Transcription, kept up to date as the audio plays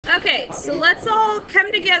Okay, so let's all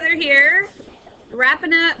come together here,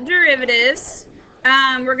 wrapping up derivatives.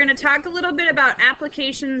 We're going to talk a little bit about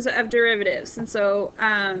applications of derivatives. And so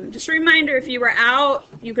just a reminder, if you were out,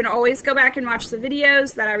 you can always go back and watch the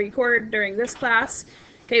videos that I record during this class.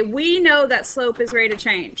 Okay, we know that slope is rate of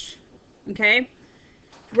change. Okay,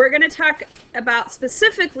 we're going to talk about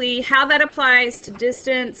specifically how that applies to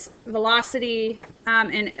distance, velocity,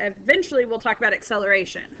 and eventually we'll talk about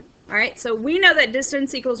acceleration. All right, so we know that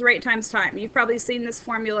distance equals rate times time. You've probably seen this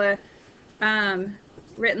formula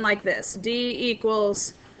written like this: D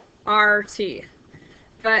equals RT.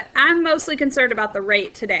 But I'm mostly concerned about the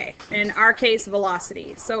rate today, in our case,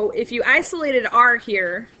 velocity. So if you isolated R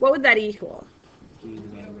here, what would that equal?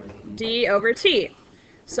 D over T.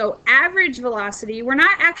 So average velocity, we're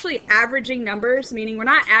not actually averaging numbers, meaning we're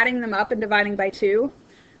not adding them up and dividing by 2.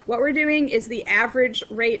 What we're doing is the average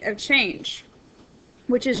rate of change,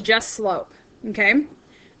 which is just slope, okay?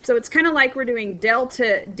 So it's kind of like we're doing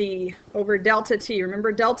delta D over delta T.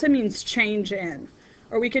 Remember, delta means change in.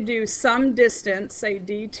 Or we could do some distance, say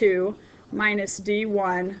D2 minus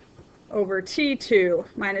D1 over T2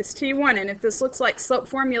 minus T1. And if this looks like slope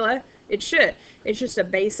formula, it should. It's just a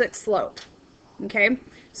basic slope, okay?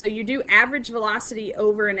 So you do average velocity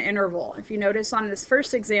over an interval. If you notice on this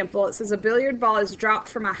first example, it says a billiard ball is dropped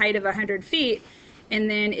from a height of 100 feet, and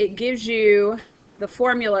then it gives you the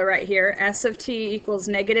formula right here, S of t equals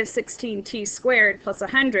negative 16t squared plus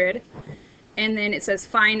 100, and then it says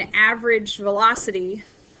find average velocity,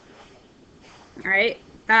 all right,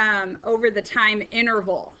 over the time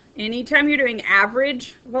interval. Anytime you're doing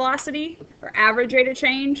average velocity or average rate of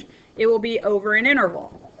change, it will be over an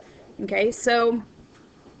interval. Okay, so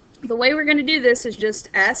the way we're going to do this is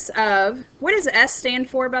just S of, what does S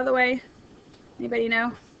stand for, by the way? Anybody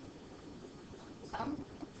know?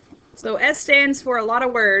 So S stands for a lot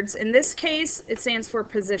of words. In this case, it stands for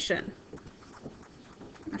position.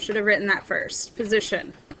 I should have written that first.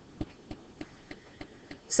 Position.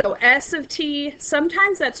 So S of t,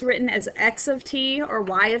 sometimes that's written as X of t or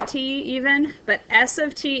Y of t even, but S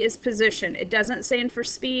of t is position. It doesn't stand for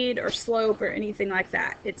speed or slope or anything like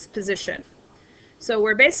that. It's position. So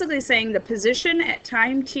we're basically saying the position at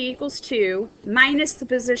time t equals 2 minus the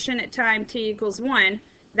position at time t equals 1.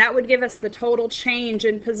 That would give us the total change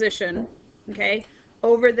in position, okay,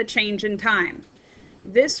 over the change in time.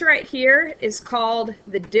 This right here is called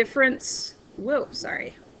the difference. Whoa,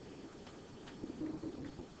 sorry.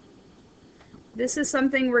 This is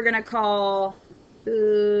something we're going to call,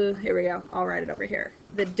 here we go, I'll write it over here,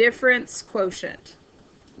 the difference quotient.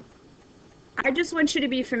 I just want you to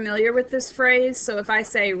be familiar with this phrase, so if I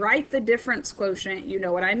say write the difference quotient, you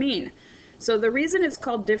know what I mean. So the reason it's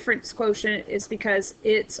called difference quotient is because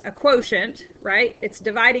it's a quotient, right? It's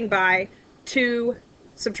dividing by 2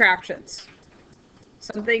 subtractions.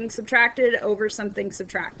 Something subtracted over something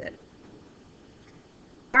subtracted.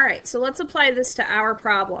 All right, so let's apply this to our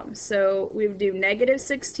problem. So we would do negative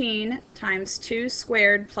 16 times 2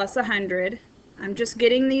 squared plus 100. I'm just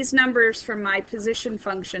getting these numbers from my position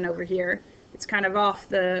function over here. It's kind of off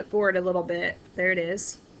the board a little bit. There it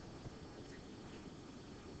is.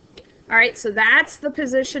 All right, so that's the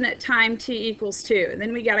position at time t equals 2. And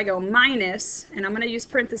then we got to go minus, and I'm going to use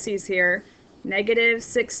parentheses here, negative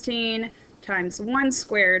 16 times 1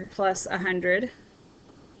 squared plus 100,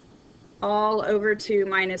 all over 2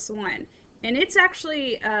 minus 1. And it's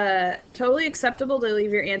actually totally acceptable to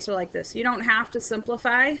leave your answer like this. You don't have to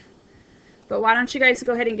simplify, but why don't you guys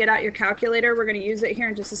go ahead and get out your calculator. We're going to use it here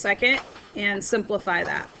in just a second and simplify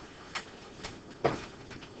that.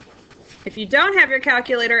 If you don't have your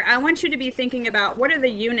calculator, I want you to be thinking about what are the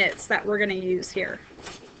units that we're going to use here.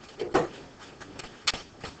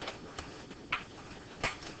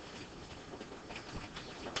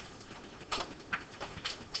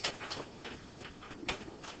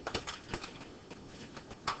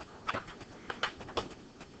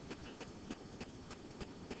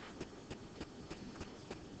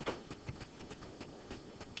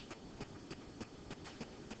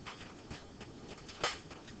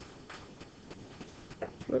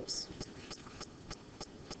 Whoops.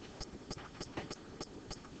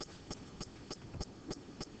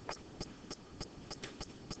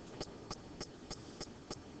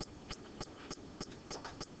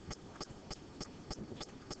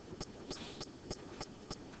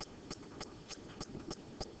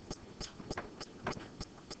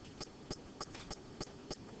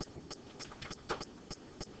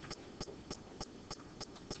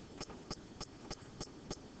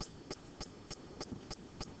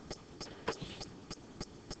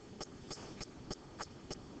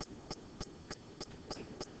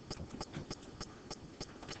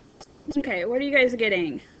 Okay, what are you guys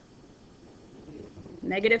getting?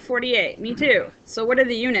 Negative 48. Me too. So what are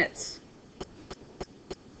the units?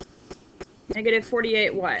 Negative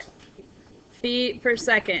 48 what? Feet per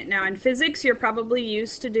second. Now in physics, you're probably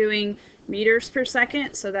used to doing meters per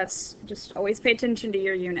second, so that's just always pay attention to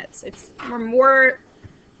your units. We're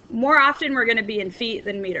more often we're going to be in feet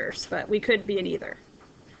than meters, but we could be in either.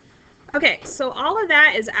 Okay, so all of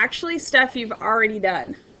that is actually stuff you've already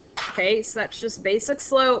done. Okay, so that's just basic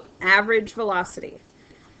slope, average velocity.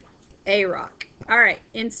 AROC. All right,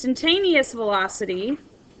 instantaneous velocity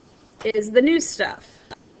is the new stuff.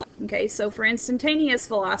 Okay, so for instantaneous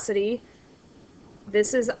velocity,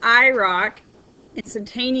 this is IROC,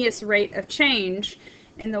 instantaneous rate of change.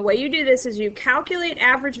 And the way you do this is you calculate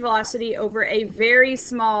average velocity over a very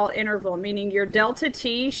small interval, meaning your delta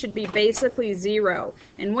t should be basically 0.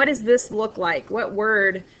 And what does this look like? What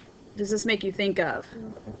word does this make you think of?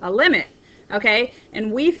 A limit. Okay,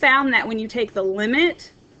 and we found that when you take the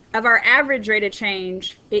limit of our average rate of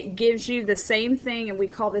change, it gives you the same thing, and we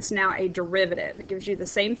call this now a derivative. It gives you the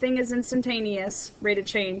same thing as instantaneous rate of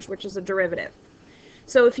change, which is a derivative.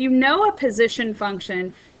 So if you know a position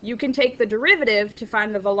function, you can take the derivative to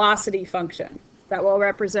find the velocity function. That will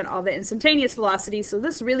represent all the instantaneous velocity, so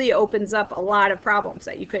this really opens up a lot of problems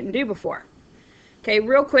that you couldn't do before. Okay,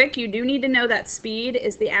 real quick, you do need to know that speed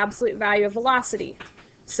is the absolute value of velocity.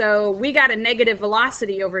 So we got a negative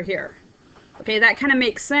velocity over here. Okay, that kind of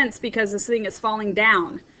makes sense because this thing is falling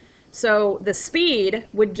down. So the speed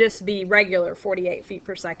would just be regular 48 feet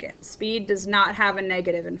per second. Speed does not have a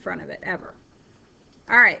negative in front of it, ever.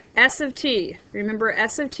 All right, S of t. Remember,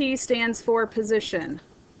 S of t stands for position.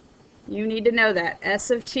 You need to know that.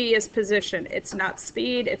 S of t is position. It's not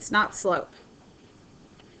speed, it's not slope.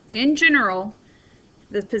 In general,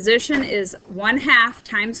 the position is 1/2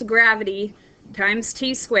 times gravity times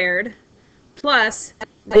t squared plus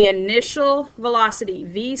the initial velocity.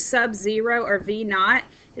 V sub 0 or V naught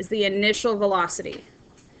is the initial velocity.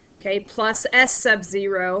 Okay, plus S sub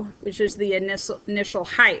 0, which is the initial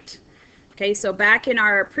height. Okay, so back in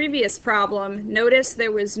our previous problem, notice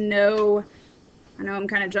there was no, I know I'm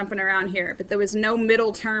kind of jumping around here, but there was no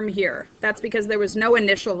middle term here. That's because there was no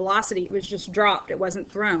initial velocity. It was just dropped. It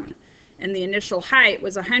wasn't thrown. And the initial height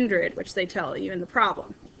was 100, which they tell you in the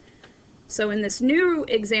problem. So in this new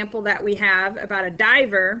example that we have about a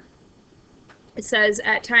diver, it says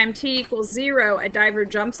at time t equals 0, a diver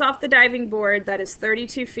jumps off the diving board that is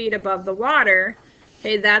 32 feet above the water.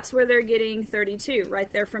 Okay, that's where they're getting 32,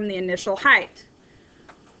 right there from the initial height.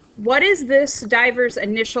 What is this diver's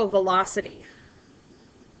initial velocity?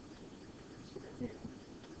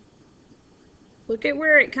 Look at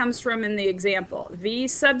where it comes from in the example. V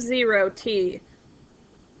sub 0 t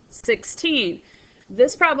 16.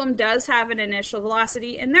 This problem does have an initial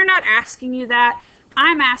velocity, and they're not asking you that.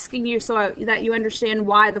 I'm asking you so that you understand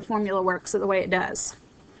why the formula works the way it does.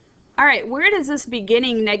 All right, where does this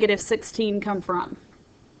beginning negative 16 come from?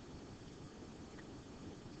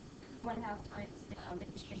 1/2 times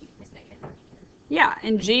extreme second. Yeah,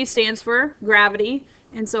 and G stands for gravity.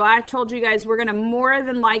 And so I told you guys we're going to more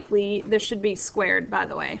than likely, this should be squared, by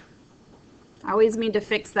the way. I always mean to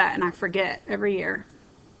fix that, and I forget every year.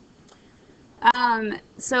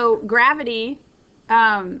 So gravity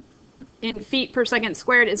in feet per second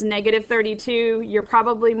squared is negative 32. You're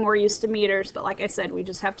probably more used to meters, but like I said, we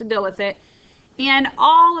just have to deal with it. And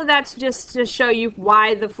all of that's just to show you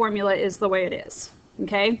why the formula is the way it is.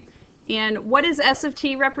 Okay? And what does S of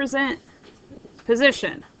t represent?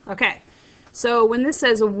 Position. Okay. So when this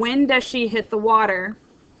says, when does she hit the water?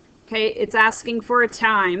 Okay, it's asking for a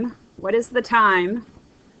time. What is the time?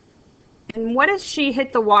 And what does she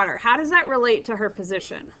hit the water? How does that relate to her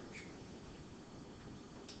position?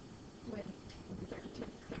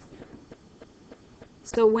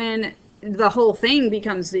 So when the whole thing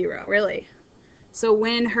becomes 0, really. So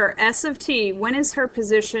when her S of t, when is her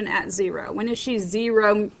position at 0? When is she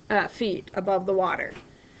 0 feet above the water?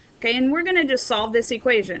 Okay, and we're going to just solve this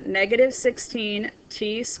equation. Negative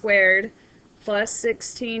 16t squared plus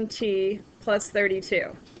 16t plus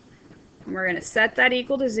 32. And we're going to set that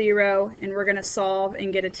equal to 0, and we're going to solve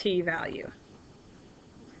and get a t value.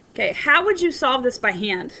 Okay, how would you solve this by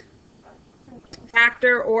hand?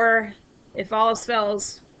 Factor, or if all else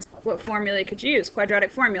fails, what formula could you use?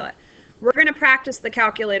 Quadratic formula. We're going to practice the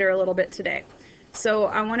calculator a little bit today. So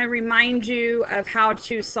I want to remind you of how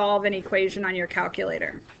to solve an equation on your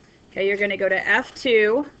calculator. Okay, you're going to go to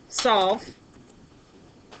F2, solve,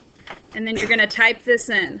 and then you're going to type this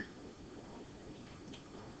in.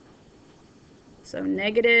 So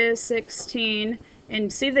negative 16,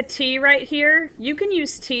 and see the t right here? You can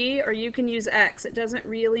use t or you can use x. It doesn't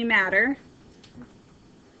really matter.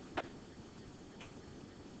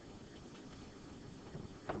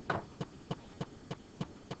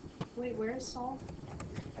 Wait, where is solve?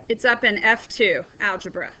 It's up in F2,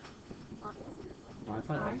 algebra. Oh, I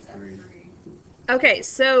thought F3. Okay,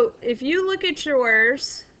 so if you look at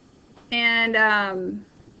yours and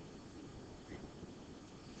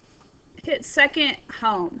hit second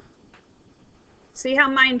home, see how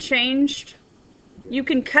mine changed? You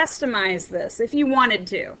can customize this if you wanted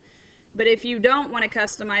to. But if you don't want to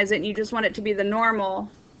customize it and you just want it to be the normal,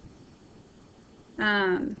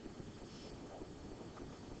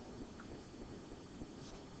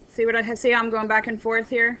 see how I'm going back and forth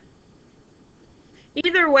here?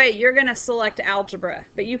 Either way, you're going to select algebra,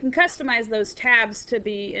 but you can customize those tabs to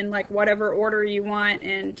be in like whatever order you want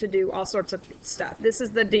and to do all sorts of stuff. This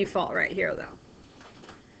is the default right here though.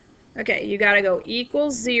 Okay, you got to go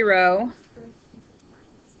equals 0.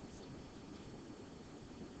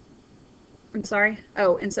 I'm sorry.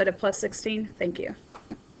 Oh, instead of plus 16? Thank you.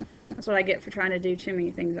 That's what I get for trying to do too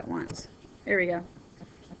many things at once. Here we go.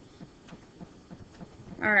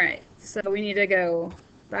 All right, so we need to go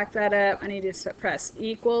back that up. I need to press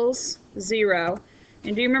equals 0.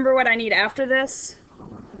 And do you remember what I need after this?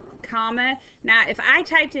 Comma. Now, if I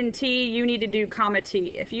typed in t, you need to do comma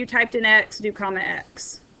t. If you typed in x, do comma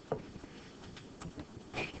x.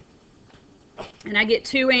 And I get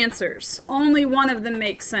 2 answers. Only one of them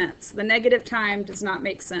makes sense. The negative time does not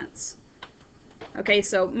make sense. Okay,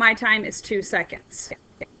 so my time is 2 seconds.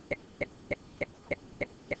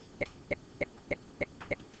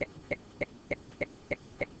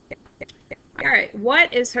 All right,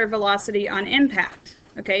 what is her velocity on impact?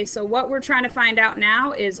 Okay, so what we're trying to find out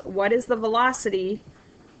now is what is the velocity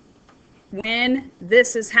when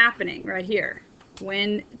this is happening right here,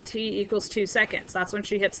 when t equals 2 seconds. That's when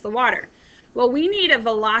she hits the water. Well, we need a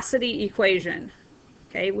velocity equation.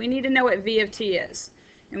 Okay, we need to know what v of t is.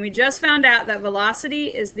 And we just found out that velocity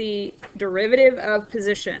is the derivative of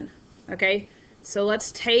position. Okay, so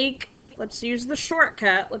let's use the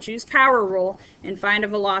shortcut, let's use power rule and find a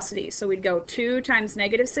velocity. So we'd go 2 times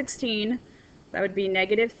negative 16, that would be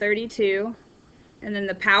negative 32. And then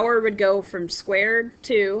the power would go from squared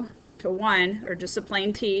 2 to 1, or just a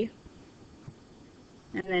plain t.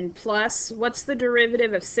 And then plus, what's the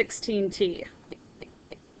derivative of 16t?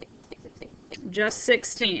 Just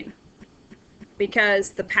 16. Because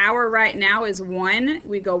the power right now is 1,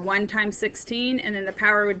 we go 1 times 16, and then the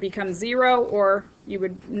power would become 0, or you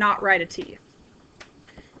would not write a t.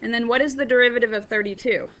 And then what is the derivative of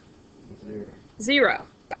 32? 0.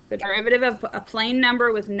 The derivative of a plain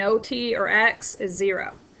number with no t or x is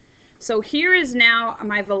 0. So here is now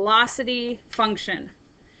my velocity function.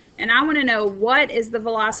 And I want to know what is the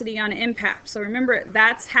velocity on impact. So remember,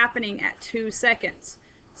 that's happening at 2 seconds.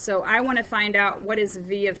 So I want to find out what is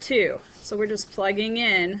v of 2. So we're just plugging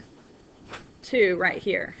in 2 right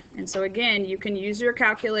here. And so again, you can use your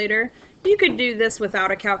calculator. You could do this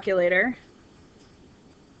without a calculator.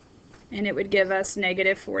 And it would give us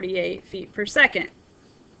negative 48 feet per second.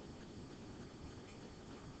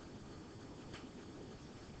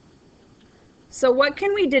 So what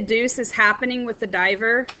can we deduce is happening with the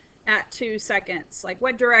diver at 2 seconds? Like,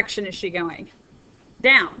 what direction is she going?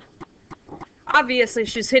 Down. Obviously,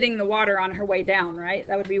 she's hitting the water on her way down, right?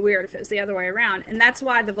 That would be weird if it was the other way around. And that's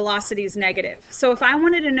why the velocity is negative. So if I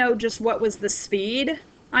wanted to know just what was the speed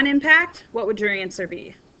on impact, what would your answer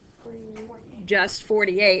be? 48. Just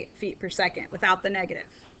 48 feet per second without the negative.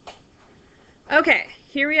 Okay,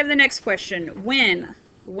 here we have the next question. When?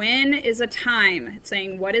 When is a time. It's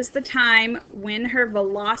saying what is the time when her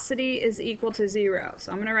velocity is equal to 0.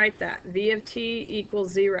 So I'm going to write that. V of t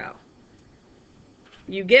equals 0.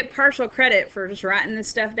 You get partial credit for just writing this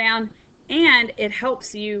stuff down, and it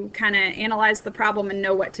helps you kind of analyze the problem and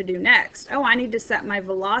know what to do next. Oh, I need to set my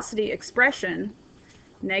velocity expression,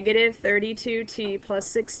 negative 32t plus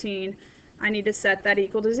 16. I need to set that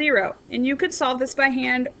equal to 0. And you could solve this by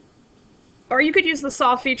hand, or you could use the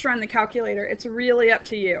solve feature on the calculator. It's really up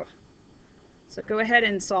to you. So go ahead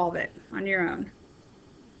and solve it on your own.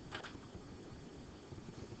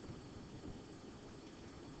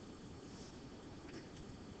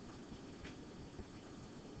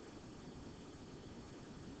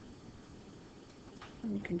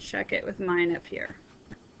 You can check it with mine up here.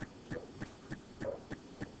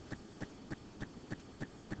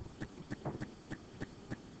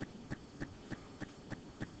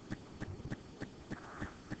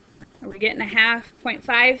 Are we getting a half,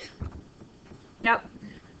 0.5? Yep.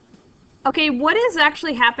 Okay, what is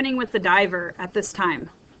actually happening with the diver at this time?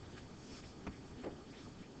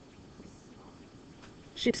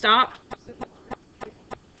 She stopped.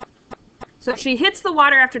 So she hits the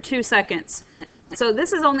water after 2 seconds. So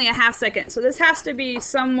this is only a half second. So this has to be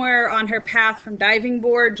somewhere on her path from diving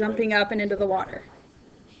board, jumping up and into the water.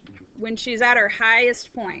 When she's at her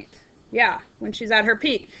highest point. Yeah, when she's at her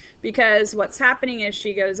peak. Because what's happening is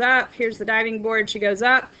she goes up, here's the diving board, she goes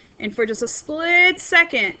up, and for just a split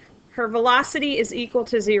second, her velocity is equal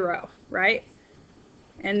to 0, right?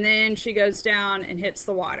 And then she goes down and hits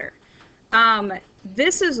the water.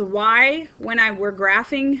 This is why when we're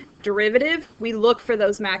graphing derivative, we look for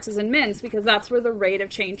those maxes and mins, because that's where the rate of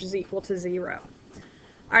change is equal to 0.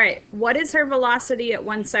 All right, what is her velocity at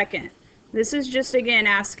 1 second? This is just, again,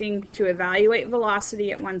 asking to evaluate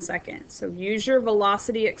velocity at 1 second. So use your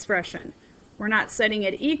velocity expression. We're not setting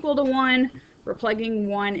it equal to 1. We're plugging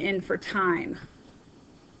 1 in for time.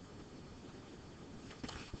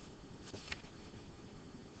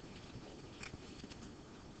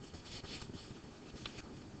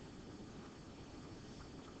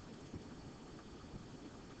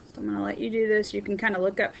 So I'm going to let you do this. You can kind of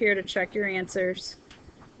look up here to check your answers.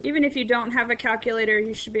 Even if you don't have a calculator,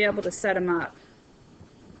 you should be able to set them up.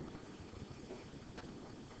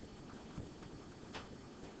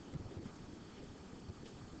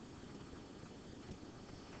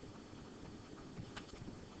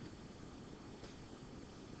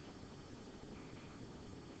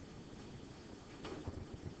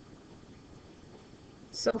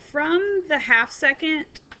 So from the half second,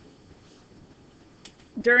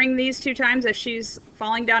 during these 2 times as she's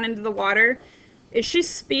falling down into the water, is she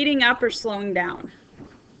speeding up or slowing down?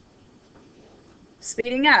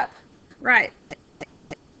 Speeding up, right.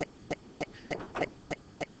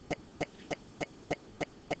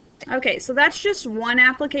 Okay, so that's just one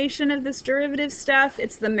application of this derivative stuff.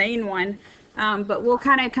 It's the main one, but we'll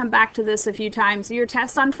kind of come back to this a few times. Your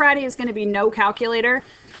test on Friday is going to be no calculator.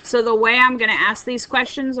 So the way I'm going to ask these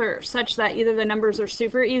questions are such that either the numbers are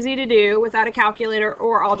super easy to do without a calculator,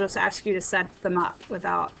 or I'll just ask you to set them up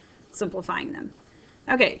without simplifying them.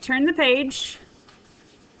 Okay, turn the page,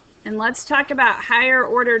 and let's talk about higher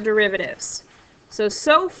order derivatives.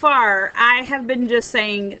 So far, I have been just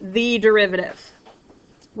saying the derivative.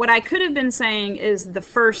 What I could have been saying is the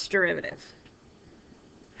first derivative.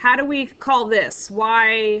 How do we call this?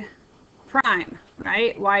 Y prime,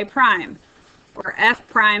 right? Y prime. Or f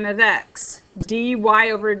prime of x. dy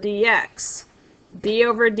over dx. d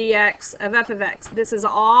over dx of f of x. This is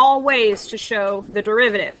all ways to show the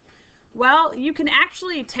derivative. Well, you can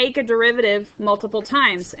actually take a derivative multiple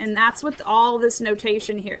times, and that's with all this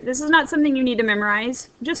notation here. This is not something you need to memorize.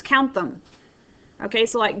 Just count them. Okay,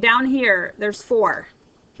 so like down here, there's 4.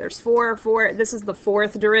 There's 4, 4. This is the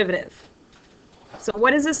 4th derivative. So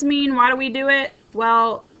what does this mean? Why do we do it?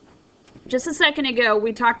 Well, just a second ago,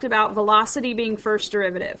 we talked about velocity being first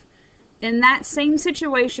derivative. In that same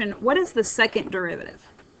situation, what is the second derivative?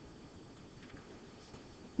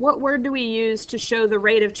 What word do we use to show the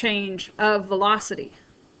rate of change of velocity?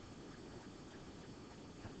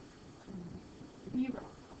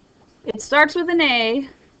 It starts with an A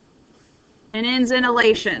and ends in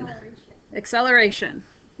elation. Acceleration.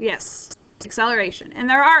 Yes, acceleration. And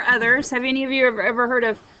there are others. Have any of you ever heard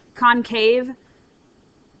of concave?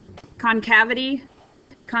 Concavity?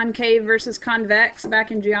 Concave versus convex back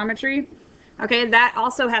in geometry? Okay, that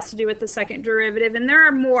also has to do with the second derivative, and there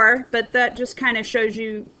are more, but that just kind of shows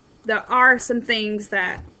you there are some things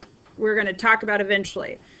that we're going to talk about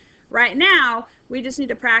eventually. Right now, we just need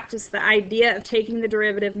to practice the idea of taking the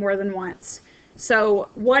derivative more than once. So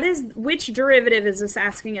which derivative is this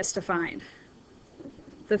asking us to find?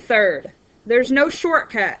 The third. There's no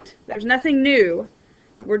shortcut. There's nothing new.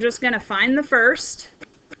 We're just going to find the first,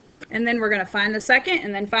 and then we're going to find the second,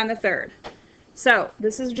 and then find the third. So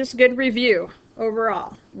this is just good review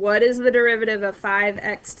overall. What is the derivative of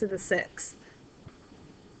 5x to the 6th?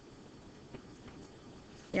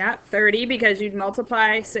 Yeah, 30, because you'd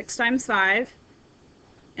multiply 6 times 5,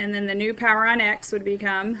 and then the new power on x would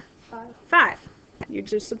become 5. You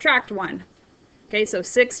just subtract 1. Okay, so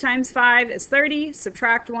 6 times 5 is 30,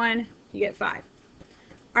 subtract 1, you get 5.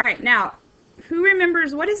 All right, now, who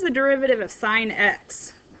remembers what is the derivative of sine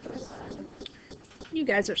x? You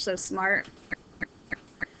guys are so smart.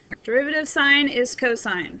 Derivative of sine is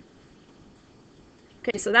cosine.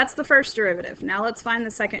 Okay, so that's the first derivative. Now let's find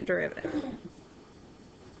the second derivative.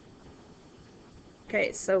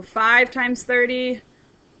 Okay, so 5 times 30,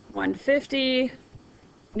 150.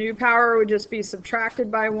 New power would just be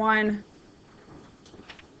subtracted by 1.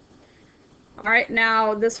 All right,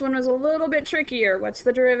 now this one was a little bit trickier. What's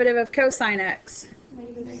the derivative of cosine x?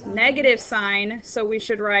 Negative sine, so we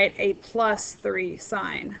should write a plus 3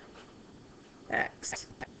 sine x.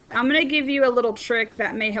 I'm going to give you a little trick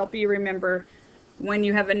that may help you remember when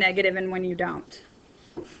you have a negative and when you don't.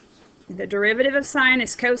 The derivative of sine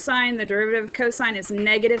is cosine. The derivative of cosine is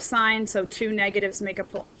negative sine, so two negatives make a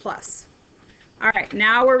plus. All right,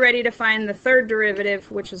 now we're ready to find the third derivative,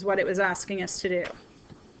 which is what it was asking us to do.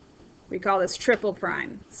 We call this triple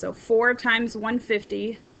prime. So 4 times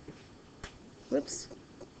 150. Whoops.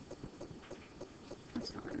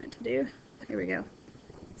 That's not what I meant to do. Here we go.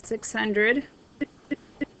 600.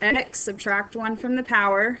 X, subtract 1 from the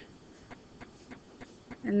power.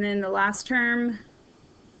 And then the last term,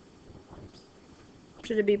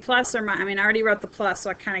 should it be plus or minus? I mean, I already wrote the plus, so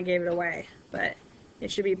I kind of gave it away. But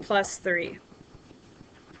it should be plus 3.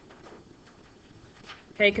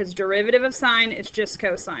 Okay, because derivative of sine is just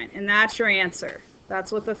cosine. And that's your answer.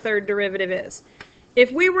 That's what the third derivative is.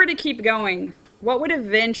 If we were to keep going, what would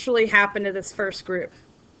eventually happen to this first group?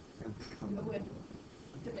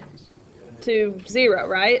 To 0,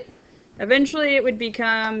 right? Eventually it would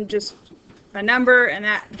become just a number, and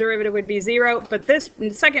that derivative would be 0. But this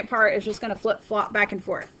second part is just going to flip-flop back and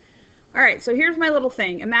forth. All right, so here's my little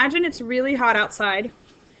thing. Imagine it's really hot outside,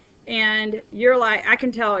 and you're like, I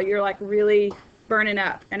can tell you're like really burning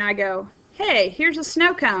up. And I go, hey, here's a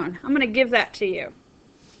snow cone. I'm going to give that to you.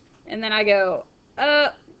 And then I go,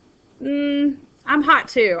 I'm hot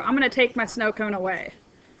too. I'm going to take my snow cone away.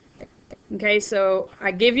 Okay, so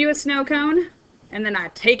I give you a snow cone, and then I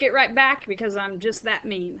take it right back because I'm just that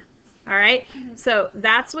mean. All right, so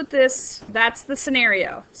that's the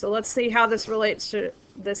scenario. So let's see how this relates to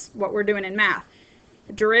what we're doing in math.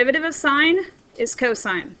 The derivative of sine is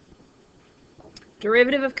cosine.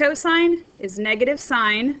 Derivative of cosine is negative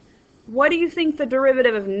sine. What do you think the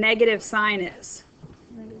derivative of negative sine is?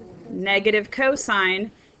 Negative cosine.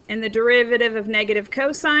 And the derivative of negative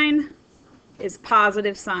cosine is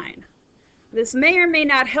positive sine. This may or may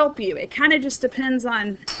not help you. It kind of just depends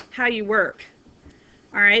on how you work.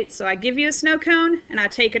 All right, so I give you a snow cone and I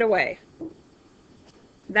take it away.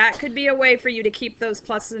 That could be a way for you to keep those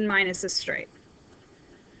pluses and minuses straight.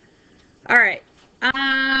 All right.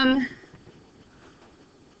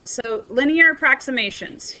 So linear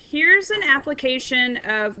approximations. Here's an application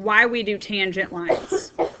of why we do tangent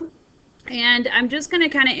lines. And I'm just going to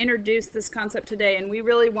kind of introduce this concept today, and we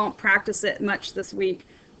really won't practice it much this week.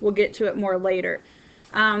 We'll get to it more later.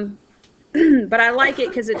 But I like it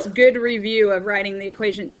because it's good review of writing the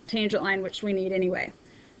equation tangent line, which we need anyway.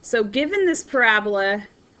 So given this parabola,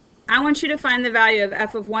 I want you to find the value of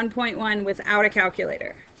f of 1.1 without a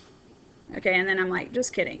calculator. Okay, and then I'm like,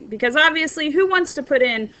 just kidding. Because obviously, who wants to put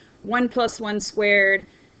in 1 plus 1 squared?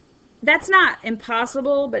 That's not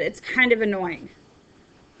impossible, but it's kind of annoying.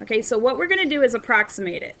 Okay, so what we're going to do is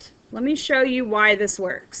approximate it. Let me show you why this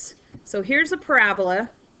works. So here's a parabola.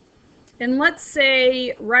 And let's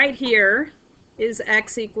say right here is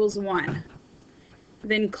x equals 1.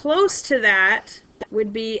 Then close to that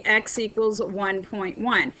would be x equals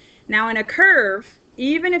 1.1. Now in a curve,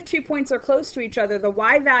 even if 2 points are close to each other, the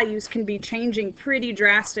y values can be changing pretty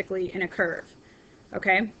drastically in a curve.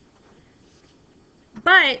 Okay?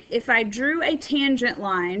 But if I drew a tangent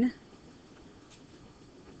line,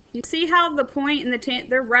 you see how the point and the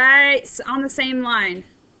tangent, they're right on the same line.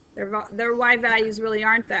 Their y values really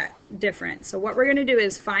aren't that different. So what we're going to do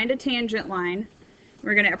is find a tangent line.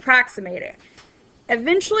 We're going to approximate it.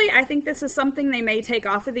 Eventually, I think this is something they may take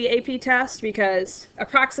off of the AP test because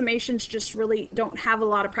approximations just really don't have a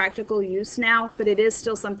lot of practical use now, but it is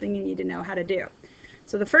still something you need to know how to do.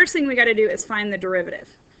 So the first thing we got to do is find the derivative.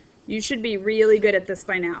 You should be really good at this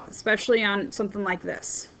by now, especially on something like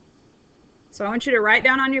this. So I want you to write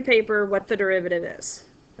down on your paper what the derivative is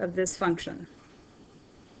of this function.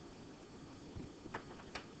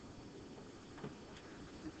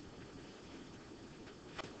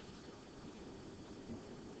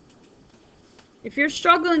 If you're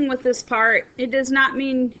struggling with this part, it does not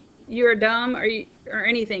mean you're dumb or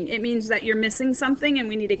anything. It means that you're missing something and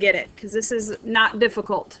we need to get it, because this is not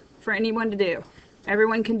difficult for anyone to do.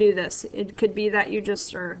 Everyone can do this. It could be that you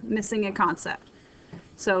just are missing a concept.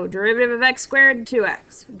 So derivative of x squared,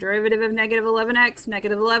 2x. Derivative of negative 11x,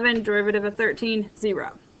 negative 11. Derivative of 13,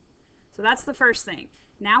 0. So that's the first thing.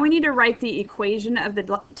 Now we need to write the equation of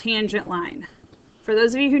the tangent line. For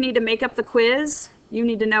those of you who need to make up the quiz, you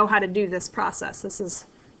need to know how to do this process. This is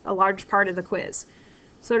a large part of the quiz.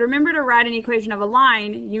 So remember, to write an equation of a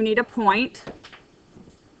line, you need a point.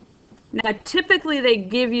 Now typically they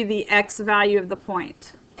give you the x value of the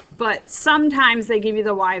point, but sometimes they give you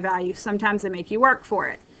the y value. Sometimes they make you work for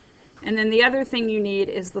it. And then the other thing you need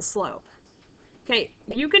is the slope. Okay,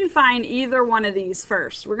 you can find either one of these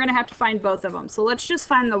first. We're going to have to find both of them. So let's just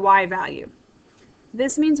find the y value.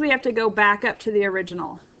 This means we have to go back up to the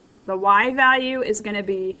original. The y value is going to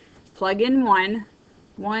be plug in 1.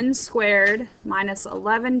 1 squared minus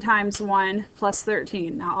 11 times 1 plus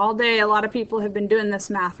 13. Now all day a lot of people have been doing this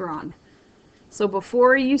math wrong. So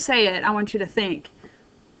before you say it, I want you to think,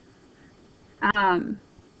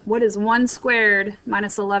 what is 1 squared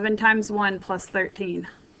minus 11 times 1 plus 13?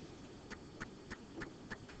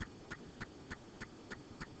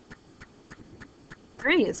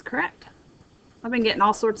 3 is correct. I've been getting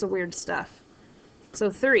all sorts of weird stuff. So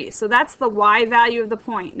 3. So that's the y value of the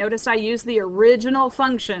point. Notice I used the original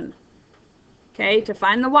function. Okay, to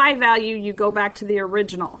find the y value, you go back to the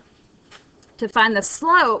original. To find the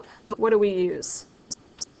slope, what do we use?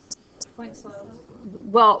 Point slope.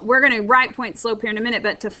 Well, we're going to write point slope here in a minute,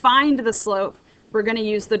 but to find the slope, we're going to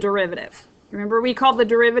use the derivative. Remember, we call the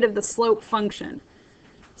derivative the slope function.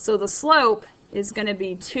 So the slope is going to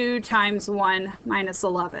be 2 times 1 minus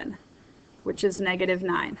 11, which is negative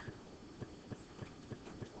 9.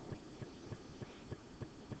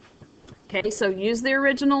 Okay, so use the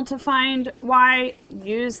original to find y,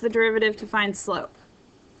 use the derivative to find slope.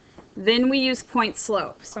 Then we use point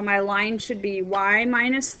slope. So my line should be y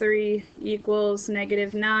minus 3 equals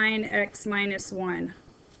negative 9x minus 1.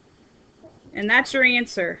 And that's your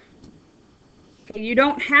answer. Okay, you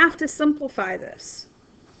don't have to simplify this.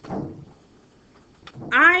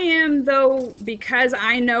 I am, though, because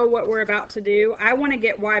I know what we're about to do, I want to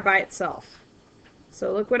get y by itself.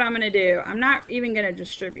 So look what I'm going to do. I'm not even going to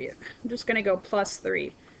distribute. I'm just going to go plus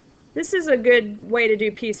 3. This is a good way to do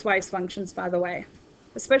piecewise functions, by the way.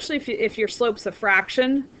 Especially if your slope's a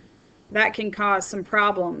fraction, that can cause some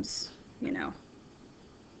problems, you know.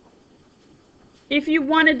 If you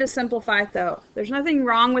wanted to simplify it, though, there's nothing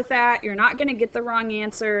wrong with that. You're not going to get the wrong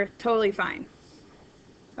answer. Totally fine.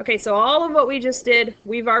 Okay, so all of what we just did,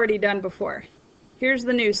 we've already done before. Here's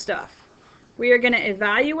the new stuff. We are going to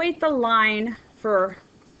evaluate the line for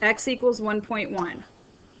x equals 1.1.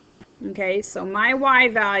 Okay, so my y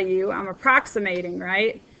value, I'm approximating,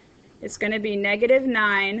 right? It's going to be negative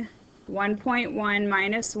 9, 1.1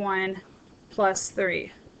 minus 1 plus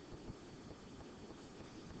 3.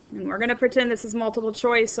 And we're going to pretend this is multiple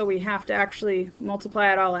choice, so we have to actually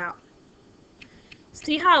multiply it all out.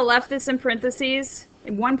 See how I left this in parentheses?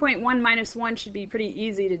 1.1 minus 1 should be pretty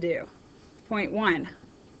easy to do. 0.1.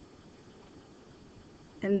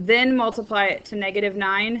 And then multiply it to negative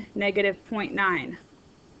 9, negative 0.9.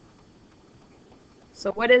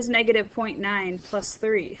 So what is negative 0.9 plus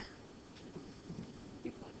 3?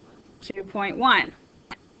 2.1.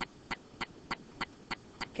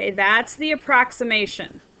 Okay, that's the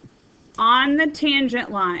approximation on the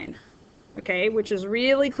tangent line, okay, which is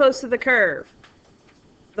really close to the curve.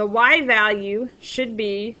 The y value should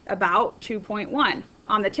be about 2.1.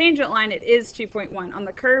 On the tangent line, it is 2.1. On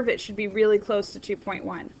the curve, it should be really close to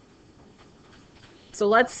 2.1. So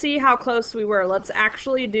let's see how close we were. Let's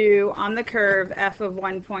actually do, on the curve, f of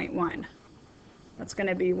 1.1. That's going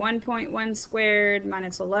to be 1.1 squared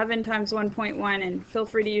minus 11 times 1.1, and feel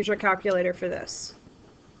free to use your calculator for this.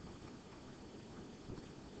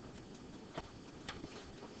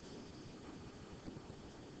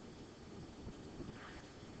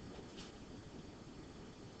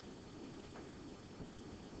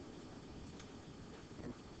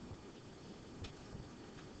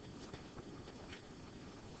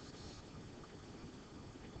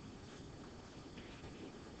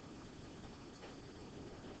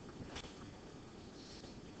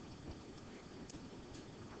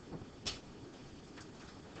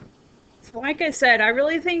 Like I said, I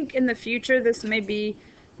really think in the future this may be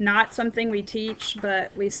not something we teach,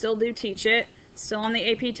 but we still do teach it. Still on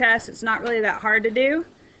the AP test, it's not really that hard to do.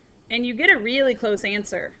 And you get a really close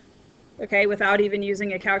answer, okay, without even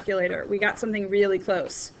using a calculator. We got something really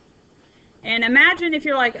close. And imagine if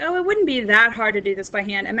you're like, oh, it wouldn't be that hard to do this by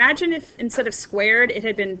hand. Imagine if instead of squared, it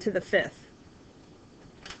had been to the 5th.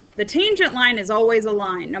 The tangent line is always a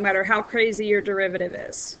line, no matter how crazy your derivative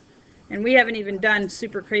is. And we haven't even done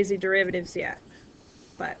super crazy derivatives yet.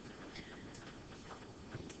 But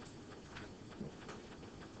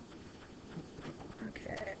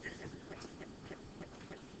okay.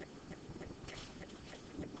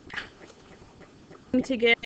 To get